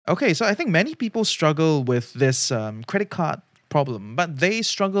Okay, so I think many people struggle with this credit card problem, but they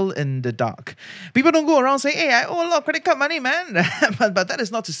struggle in the dark. People don't go around saying, hey, I owe a lot of credit card money, man. but that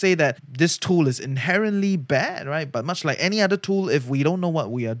is not to say that this tool is inherently bad, right? But much like any other tool, if we don't know what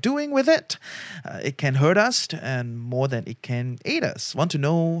we are doing with it, it can hurt us and more than it can aid us. Want to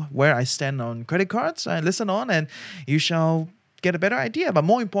know where I stand on credit cards? Listen on and you shall get a better idea. But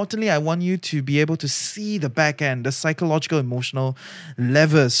more importantly, I want you to be able to see the back end, the psychological, emotional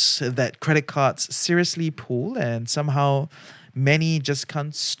levers that credit cards seriously pull, and somehow many just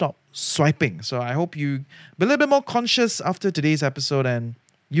can't stop swiping. So I hope you be a little bit more conscious after today's episode and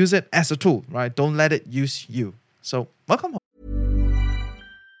use it as a tool, right? Don't let it use you. So welcome home.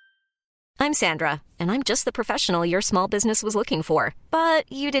 I'm Sandra, and I'm just the professional your small business was looking for.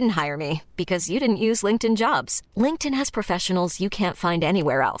 But you didn't hire me because you didn't use LinkedIn Jobs. LinkedIn has professionals you can't find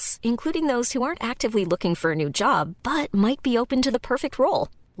anywhere else, including those who aren't actively looking for a new job, but might be open to the perfect role,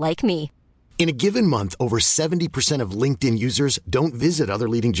 like me. In a given month, over 70% of LinkedIn users don't visit other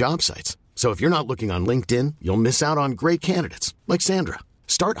leading job sites. So if you're not looking on LinkedIn, you'll miss out on great candidates like Sandra.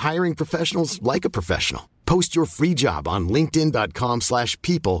 Start hiring professionals like a professional. Post your free job on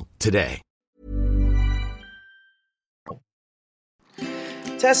linkedin.com/people today.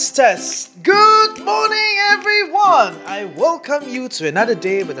 Test. Good morning, everyone. I welcome you to another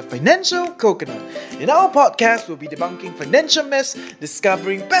day with a financial coconut. In our podcast, we'll be debunking financial myths,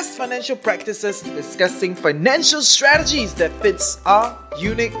 discovering best financial practices, discussing financial strategies that fits our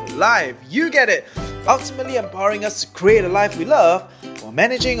unique life. You get it. Ultimately empowering us to create a life we love while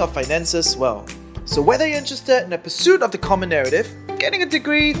managing our finances well. So whether you're interested in the pursuit of the common narrative, getting a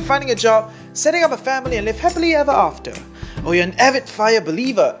degree, finding a job, setting up a family and live happily ever after, or you're an avid FIRE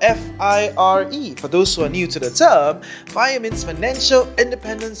believer, FIRE, for those who are new to the term, FIRE means financial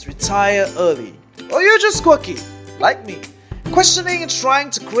independence, retire early. Or you're just quirky, like me, questioning and trying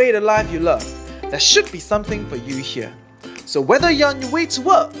to create a life you love, there should be something for you here. So whether you're on your way to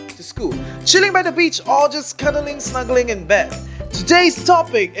work, to school, chilling by the beach, or just cuddling, snuggling in bed, today's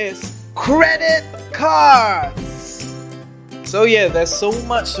topic is credit cards. So yeah, there's so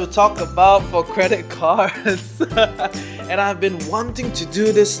much to talk about for credit cards. And I've been wanting to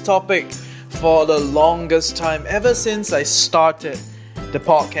do this topic for the longest time, ever since I started the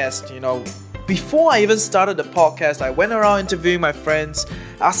podcast. Before I even started the podcast, I went around interviewing my friends,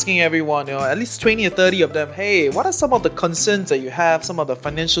 asking everyone, at least 20 or 30 of them, hey, what are some of the concerns that you have, some of the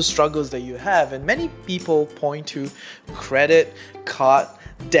financial struggles that you have? And many people point to credit card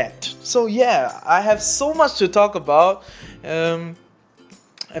debt. So yeah, I have so much to talk about. I'm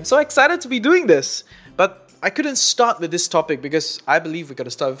so excited to be doing this, but I couldn't start with this topic because I believe we got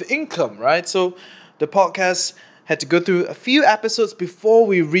to start with income, right? So the podcast had to go through a few episodes before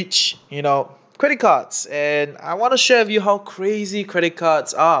we reach, credit cards. And I want to share with you how crazy credit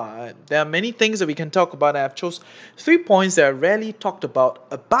cards are. There are many things that we can talk about, and I've chose 3 points that are rarely talked about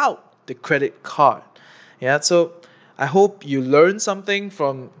the credit card. Yeah, so I hope you learned something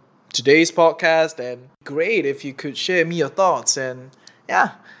from today's podcast, and great if you could share me your thoughts and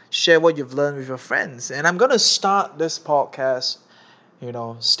share what you've learned with your friends. And I'm going to start this podcast,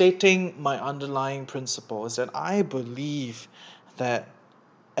 stating my underlying principle is that I believe that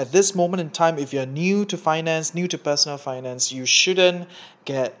at this moment in time, if you're new to finance, new to personal finance, you shouldn't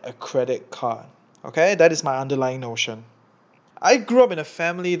get a credit card. Okay, that is my underlying notion. I grew up in a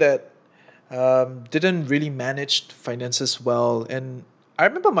family that didn't really manage finances well, and I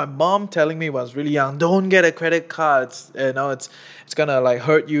remember my mom telling me when I was really young, don't get a credit card, it's gonna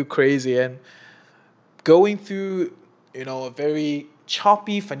hurt you crazy. And going through a very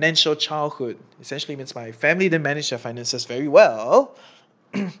choppy financial childhood essentially means my family didn't manage their finances very well.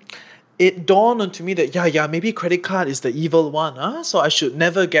 It dawned onto me that maybe credit card is the evil one, so I should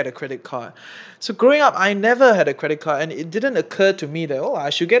never get a credit card. So growing up, I never had a credit card, and it didn't occur to me that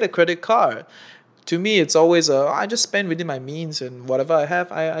I should get a credit card. To me, it's always I just spend within my means, and whatever I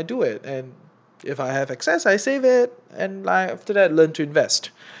have, I do it. And if I have excess, I save it, and after that, learn to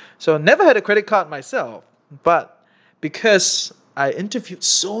invest. So I never had a credit card myself, but because I interviewed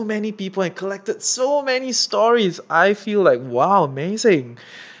so many people and collected so many stories, I feel like, wow, amazing.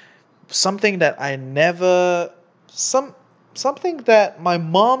 Something that something that my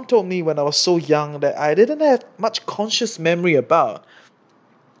mom told me when I was so young that I didn't have much conscious memory about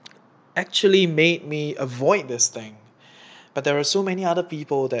actually made me avoid this thing. But there are so many other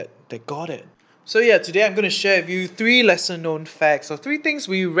people that got it. So yeah, today I'm going to share with you 3 lesser known facts, or 3 things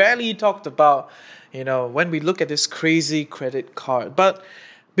we rarely talked about, when we look at this crazy credit card. But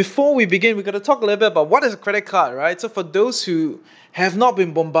before we begin, we've got to talk a little bit about what is a credit card, right? So for those who have not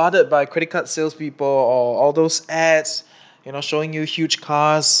been bombarded by credit card salespeople or all those ads, showing you huge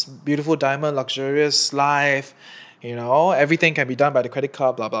cars, beautiful diamond, luxurious life, everything can be done by the credit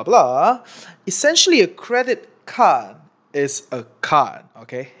card, blah, blah, blah. Essentially, a credit card is a card,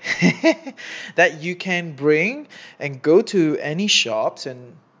 okay, that you can bring and go to any shops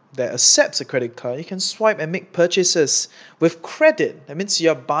and that accepts a credit card. You can swipe and make purchases with credit. That means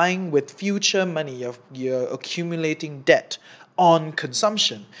you're buying with future money, you're accumulating debt on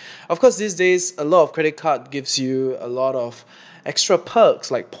consumption. Of course, these days, a lot of credit card gives you a lot of extra perks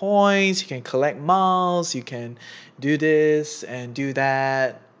like points, you can collect miles, you can do this and do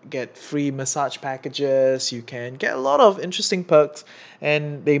that, get free massage packages, you can get a lot of interesting perks,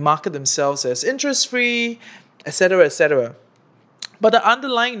 and they market themselves as interest free, etc., etc. But the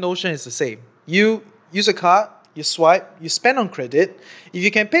underlying notion is the same. You use a card, you swipe, you spend on credit. If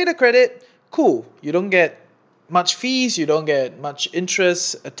you can pay the credit, cool. You don't get much fees, you don't get much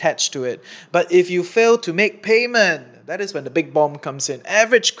interest attached to it. But if you fail to make payment, that is when the big bomb comes in.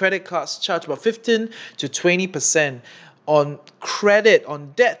 Average credit cards charge about 15 to 20% on credit,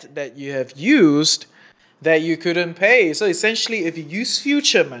 on debt that you have used that you couldn't pay. So essentially, if you use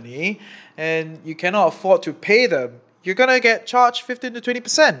future money and you cannot afford to pay them, you're going to get charged 15 to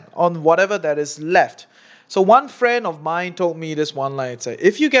 20% on whatever that is left. So one friend of mine told me this one line. It said,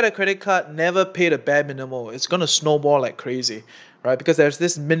 if you get a credit card, never pay the bare minimal. It's going to snowball like crazy, right? Because there's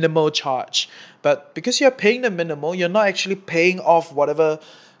this minimal charge. But because you're paying the minimal, you're not actually paying off whatever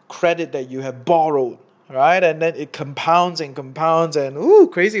credit that you have borrowed, right? And then it compounds and compounds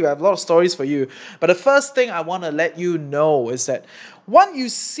and crazy. I have a lot of stories for you. But the first thing I want to let you know is that what you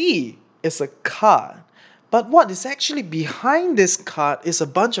see is a card. But what is actually behind this card is a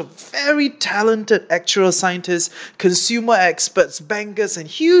bunch of very talented actuarial scientists, consumer experts, bankers, and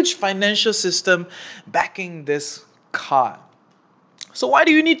huge financial system backing this card. So why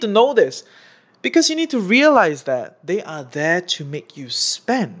do you need to know this? Because you need to realize that they are there to make you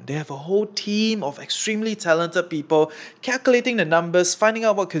spend. They have a whole team of extremely talented people calculating the numbers, finding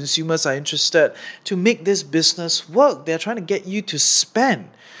out what consumers are interested to make this business work. They're trying to get you to spend.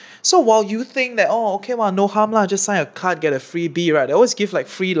 So while you think that, no harm lah, just sign a card, get a freebie, right? They always give like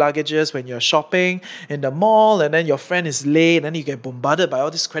free luggages when you're shopping in the mall, and then your friend is late, and then you get bombarded by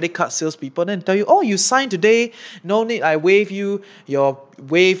all these credit card salespeople, and then tell you, you signed today, no need, I waive your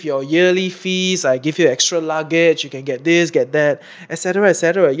yearly fees, I give you extra luggage, you can get this, get that, etc.,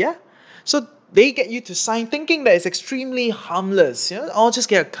 etc. Yeah? So they get you to sign thinking that it's extremely harmless. I'll just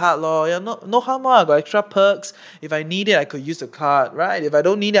get a card, lor. No harm, I got extra perks. If I need it, I could use the card, right? If I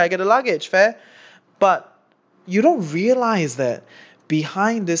don't need it, I get a luggage, fair? But you don't realize that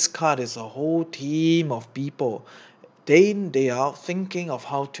behind this card is a whole team of people. They are thinking of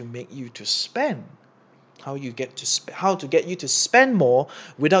how to make you to spend. How to get you to spend more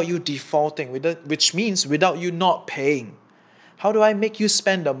without you defaulting, which means without you not paying. How do I make you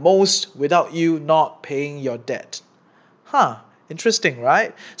spend the most without you not paying your debt? Interesting,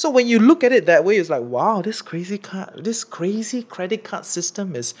 right? So when you look at it that way, it's like, wow, this crazy credit card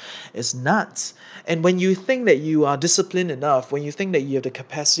system is nuts. And when you think that you are disciplined enough, when you think that you have the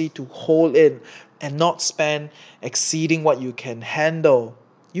capacity to hold in and not spend exceeding what you can handle,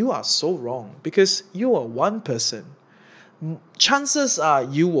 you are so wrong, because you are one person. Chances are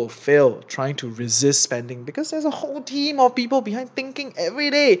you will fail trying to resist spending, because there's a whole team of people behind thinking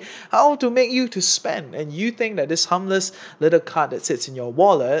every day how to make you to spend, and you think that this harmless little card that sits in your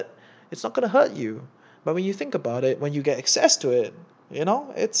wallet, it's not going to hurt you. But when you think about it, when you get access to it,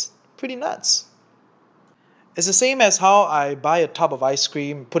 it's pretty nuts. It's the same as how I buy a tub of ice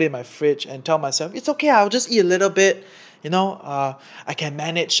cream, put it in my fridge, and tell myself, it's okay, I'll just eat a little bit, I can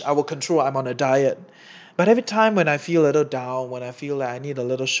manage, I will control, I'm on a diet. But every time when I feel a little down, when I feel like I need a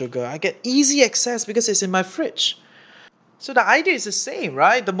little sugar, I get easy access because it's in my fridge. So the idea is the same,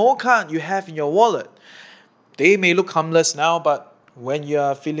 right? The more card you have in your wallet, they may look harmless now, but when you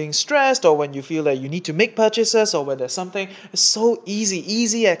are feeling stressed, or when you feel that you need to make purchases, or when there's something, it's so easy.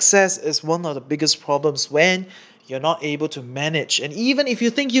 Easy access is one of the biggest problems when you're not able to manage. And even if you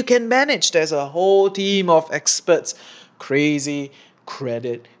think you can manage, there's a whole team of experts. Crazy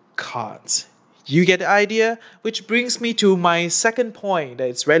credit cards. You get the idea? Which brings me to my second point that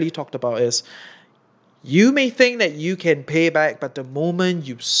it's rarely talked about is, you may think that you can pay back, but the moment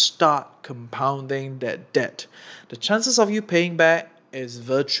you start compounding that debt, the chances of you paying back is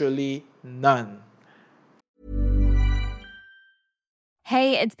virtually none.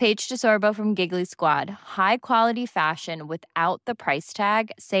 Hey, it's Paige DeSorbo from Giggly Squad. High quality fashion without the price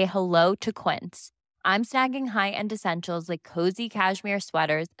tag. Say hello to Quince. I'm snagging high-end essentials like cozy cashmere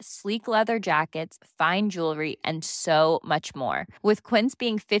sweaters, sleek leather jackets, fine jewelry, and so much more. With Quince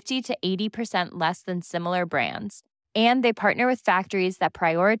being 50 to 80% less than similar brands. And they partner with factories that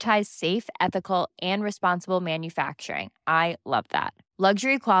prioritize safe, ethical, and responsible manufacturing. I love that.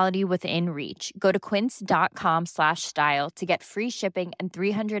 Luxury quality within reach. Go to quince.com/style to get free shipping and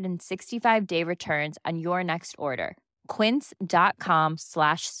 365-day returns on your next order.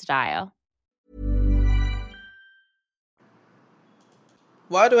 Quince.com/style.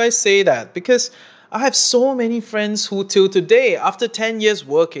 Why do I say that? Because I have so many friends who till today, after 10 years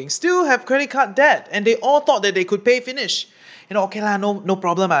working, still have credit card debt, and they all thought that they could pay finish. Okay lah, no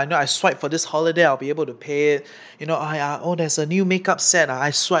problem. I know I swipe for this holiday, I'll be able to pay it. There's a new makeup set.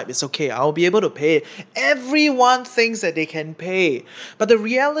 I swipe, it's okay. I'll be able to pay it. Everyone thinks that they can pay. But the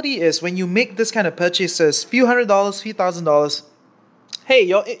reality is, when you make this kind of purchases, few $100s, few $1,000s, hey,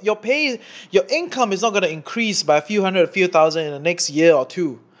 your income is not going to increase by a few hundred, a few thousand in the next year or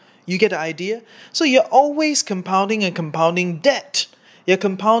two. You get the idea? So you're always compounding and compounding debt. You're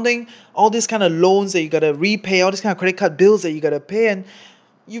compounding all these kind of loans that you got to repay, all these kind of credit card bills that you got to pay, and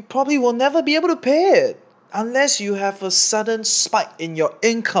you probably will never be able to pay it unless you have a sudden spike in your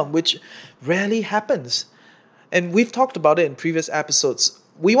income, which rarely happens. And we've talked about it in previous episodes.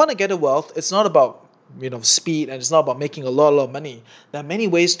 We want to get a wealth. It's not about speed, and it's not about making a lot of money. There are many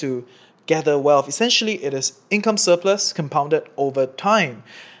ways to gather wealth. Essentially, it is income surplus compounded over time.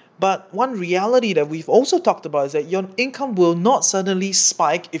 But one reality that we've also talked about is that your income will not suddenly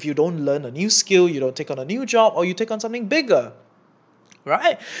spike if you don't learn a new skill, you don't take on a new job, or you take on something bigger,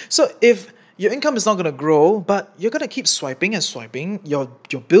 right? So if your income is not going to grow, but you're going to keep swiping and swiping, your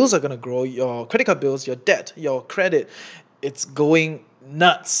bills are going to grow, your credit card bills, your debt, your credit, it's going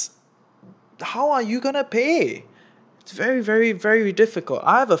nuts. How are you going to pay? It's very, very, very difficult.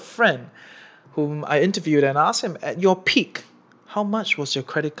 I have a friend whom I interviewed and asked him, at your peak, how much was your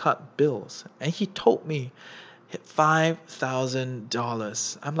credit card bills? And he told me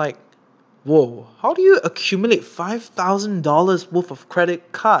 $5,000. I'm like, whoa, how do you accumulate $5,000 worth of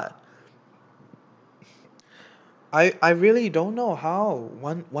credit card? I really don't know how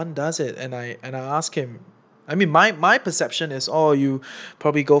one does it. And I ask him, I mean, my perception is, you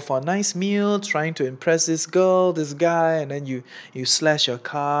probably go for a nice meal, trying to impress this girl, this guy, and then you slash your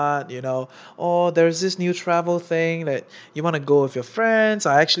card, or there's this new travel thing that you want to go with your friends.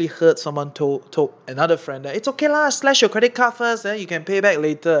 I actually heard someone told another friend that it's okay lah, slash your credit card first, then you can pay back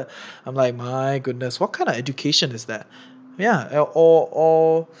later. I'm like, my goodness, what kind of education is that? Yeah,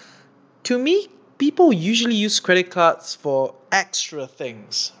 or to me, people usually use credit cards for extra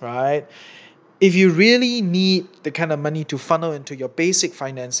things, right? If you really need the kind of money to funnel into your basic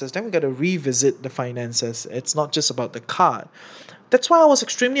finances, then we got to revisit the finances. It's not just about the card. That's why I was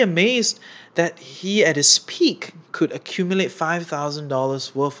extremely amazed that he, at his peak, could accumulate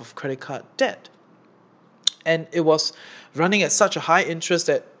 $5,000 worth of credit card debt. And it was running at such a high interest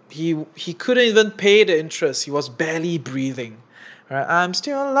that he couldn't even pay the interest. He was barely breathing. Right? I'm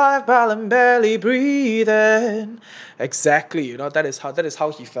still alive, but I'm barely breathing. Exactly. That is how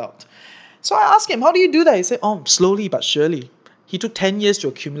he felt. So I asked him, how do you do that? He said, slowly but surely. He took 10 years to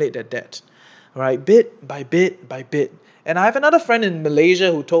accumulate that debt, right? Bit by bit by bit. And I have another friend in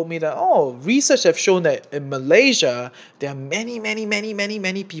Malaysia who told me that, research have shown that in Malaysia, there are many, many, many, many,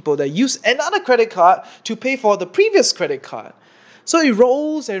 many people that use another credit card to pay for the previous credit card. So it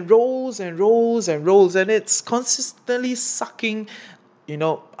rolls and rolls and rolls and rolls, and it's consistently sucking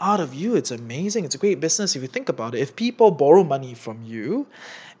out of you. It's amazing. It's a great business if you think about it. If people borrow money from you,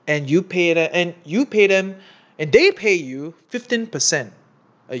 and you pay them, and they pay you 15%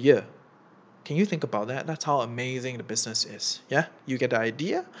 a year. Can you think about that? That's how amazing the business is. Yeah, you get the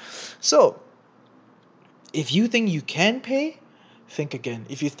idea? So, if you think you can pay, think again.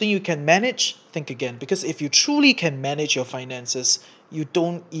 If you think you can manage, think again. Because if you truly can manage your finances, you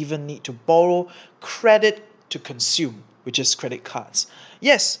don't even need to borrow credit to consume, which is credit cards.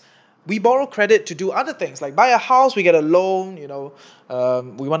 Yes, we borrow credit to do other things, like buy a house, we get a loan, we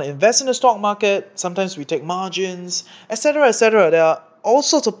want to invest in the stock market, sometimes we take margins, etc., etc. There are all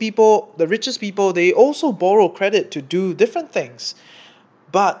sorts of people, the richest people, they also borrow credit to do different things.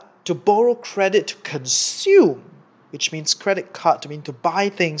 But to borrow credit to consume, which means credit card, to mean to buy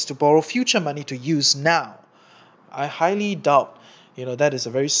things, to borrow future money to use now, I highly doubt that is a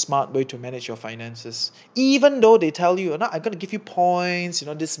very smart way to manage your finances. Even though they tell you, I'm going to give you points,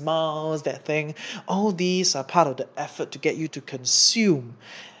 this miles, that thing. All these are part of the effort to get you to consume.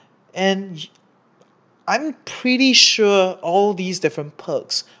 And I'm pretty sure all these different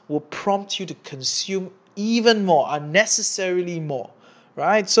perks will prompt you to consume even more, unnecessarily more,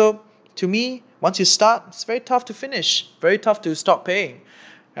 right? So to me, once you start, it's very tough to finish, very tough to stop paying.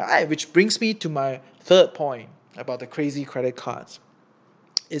 Right? Which brings me to my third point about the crazy credit cards.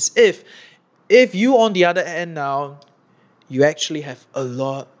 Is if If you, on the other end now, you actually have a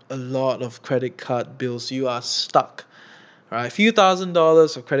lot of credit card bills, you are stuck, right? A few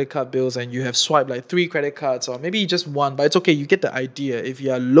 $1,000s of credit card bills, and you have swiped like 3 credit cards, or maybe just one, but it's okay, you get the idea. If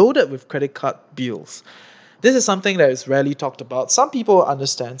you are loaded with credit card bills, this is something that is rarely talked about. Some people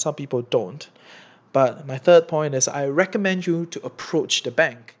understand, some people don't. But my third point is I recommend you to approach the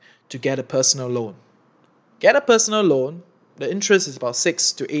bank to get a personal loan. Get a personal loan, the interest is about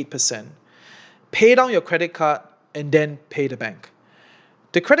 6 to 8%. Pay down your credit card and then pay the bank.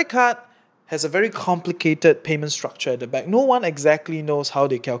 The credit card has a very complicated payment structure at the bank. No one exactly knows how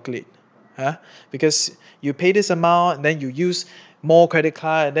they calculate. Because you pay this amount and then you use more credit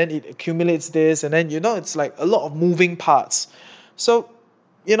card and then it accumulates this, and then it's like a lot of moving parts. So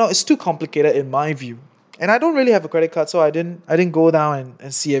it's too complicated in my view. And I don't really have a credit card, so I didn't go down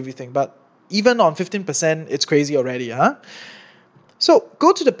and see everything. But even on 15%, it's crazy already. So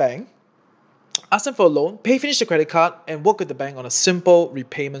go to the bank, ask them for a loan, finish the credit card, and work with the bank on a simple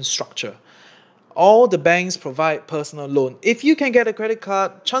repayment structure. All the banks provide personal loan. If you can get a credit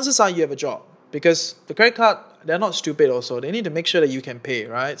card, chances are you have a job, because the credit card, they're not stupid also. They need to make sure that you can pay,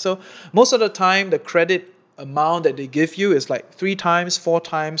 right? So most of the time, the credit amount that they give you is like 3 times, 4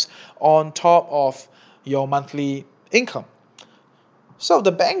 times on top of your monthly income. So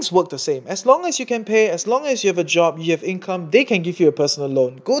the banks work the same. As long as you can pay, as long as you have a job, you have income, they can give you a personal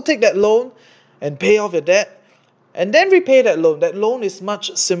loan. Go take that loan and pay off your debt, and then repay that loan. That loan is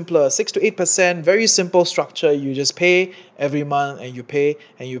much simpler, 6 to 8%, very simple structure. You just pay every month, and you pay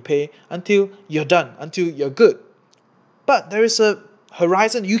until you're done, until you're good. But there is a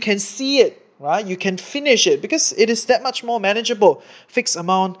horizon. You can see it, right? You can finish it because it is that much more manageable. Fixed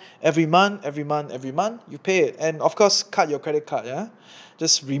amount every month, you pay it. And of course, cut your credit card,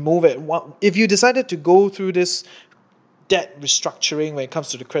 just remove it. If you decided to go through this debt restructuring when it comes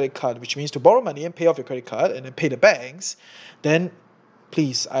to the credit card, which means to borrow money and pay off your credit card and then pay the banks, then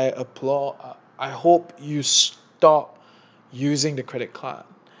please, I hope you stop using the credit card.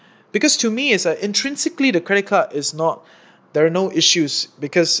 Because to me, it's intrinsically the credit card is not, there are no issues,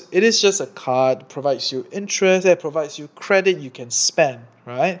 because it is just a card, provides you interest, it provides you credit you can spend,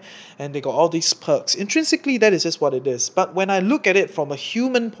 right? And they got all these perks. Intrinsically, that is just what it is. But when I look at it from a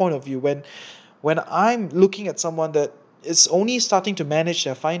human point of view, when I'm looking at someone that is only starting to manage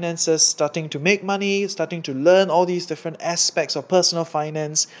their finances, starting to make money, starting to learn all these different aspects of personal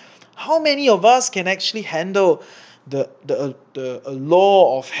finance, how many of us can actually handle the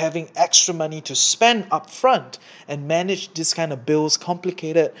law of having extra money to spend up front and manage this kind of bills,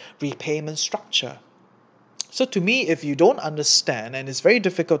 complicated repayment structure? So to me, if you don't understand, and it's very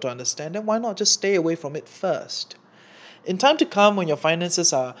difficult to understand, then why not just stay away from it first? In time to come, when your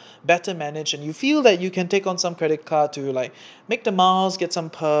finances are better managed and you feel that you can take on some credit card to like make the miles, get some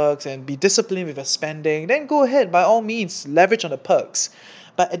perks, and be disciplined with your spending, then go ahead, by all means, leverage on the perks.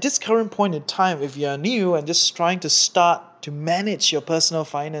 But at this current point in time, if you're new and just trying to start to manage your personal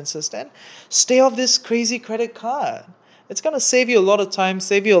finances, then stay off this crazy credit card. It's going to save you a lot of time,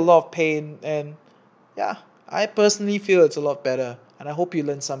 save you a lot of pain, and yeah, I personally feel it's a lot better. And I hope you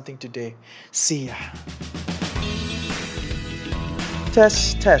learned something today. See ya.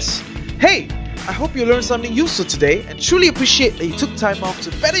 Test. Hey, I hope you learned something useful today and truly appreciate that you took time off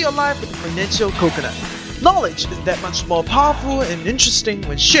to better your life with the Financial Coconut. Knowledge is that much more powerful and interesting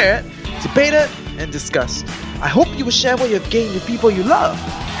when shared, debated, and discussed. I hope you will share what you have gained with people you love,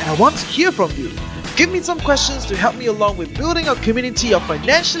 and I want to hear from you. Give me some questions to help me along with building a community of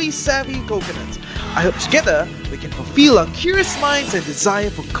financially savvy coconuts. I hope together we can fulfill our curious minds and desire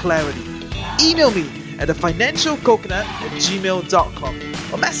for clarity. Email me at thefinancialcoconut@gmail.com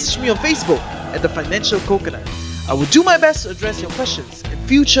or message me on Facebook at The Financial Coconut. I will do my best to address your questions in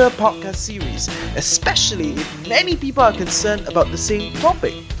future podcast series, especially if many people are concerned about the same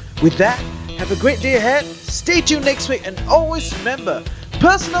topic. With that, have a great day ahead, stay tuned next week, and always remember,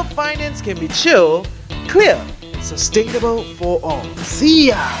 personal finance can be chill, clear, and sustainable for all. See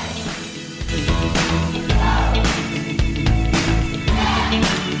ya!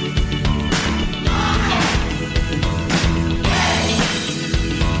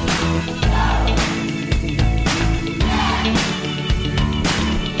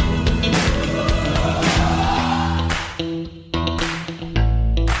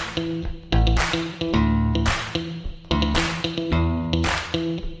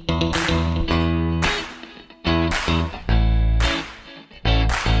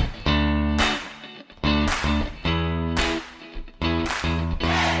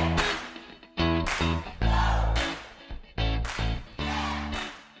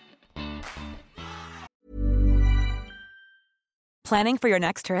 Planning for your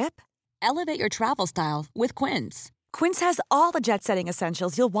next trip? Elevate your travel style with Quince. Quince has all the jet-setting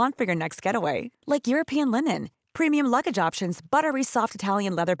essentials you'll want for your next getaway, like European linen, premium luggage options, buttery soft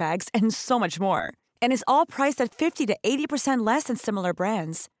Italian leather bags, and so much more. And is all priced at 50 to 80% less than similar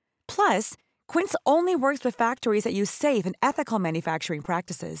brands. Plus, Quince only works with factories that use safe and ethical manufacturing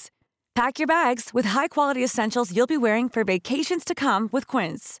practices. Pack your bags with high-quality essentials you'll be wearing for vacations to come with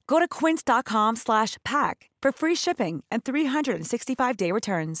Quince. Go to quince.com/pack for free shipping and 365-day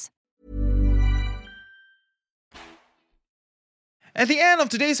returns. At the end of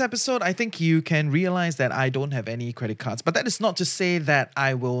today's episode, I think you can realize that I don't have any credit cards. But that is not to say that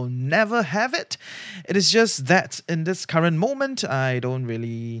I will never have it. It is just that in this current moment, I don't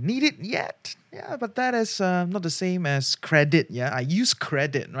really need it yet. Yeah, but that is not the same as credit. Yeah, I use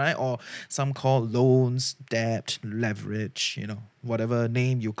credit, right? Or some call loans, debt, leverage, whatever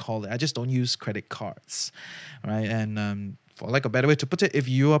name you call it. I just don't use credit cards, right? And for like a better way to put it, if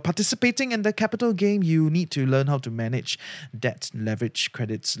you are participating in the capital game, you need to learn how to manage debt, leverage,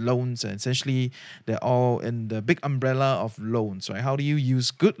 credits, loans, and essentially they're all in the big umbrella of loans, right? How do you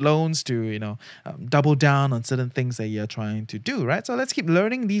use good loans to, double down on certain things that you're trying to do, right? So let's keep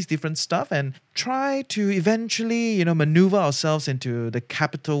learning these different stuff and try to eventually, maneuver ourselves into the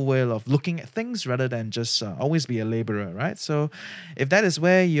capital way of looking at things rather than just always be a laborer, right? So if that is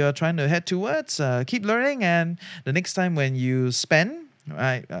where you're trying to head towards, keep learning, and the next time when you spend,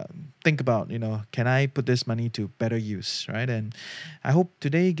 right, think about, can I put this money to better use, right? And I hope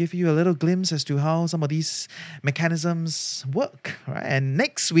today give you a little glimpse as to how some of these mechanisms work, right? And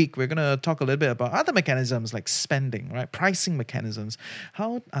next week, we're going to talk a little bit about other mechanisms like spending, right? Pricing mechanisms.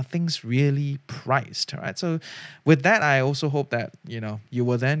 How are things really priced, right? So with that, I also hope that, you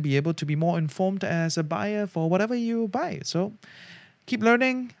will then be able to be more informed as a buyer for whatever you buy. So keep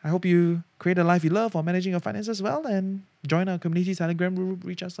learning. I hope you create a life you love while managing your finances well, and join our community Telegram group,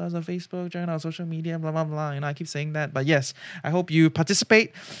 reach out to us on Facebook, join our social media, blah, blah, blah. I keep saying that. But yes, I hope you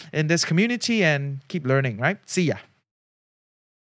participate in this community and keep learning, right? See ya.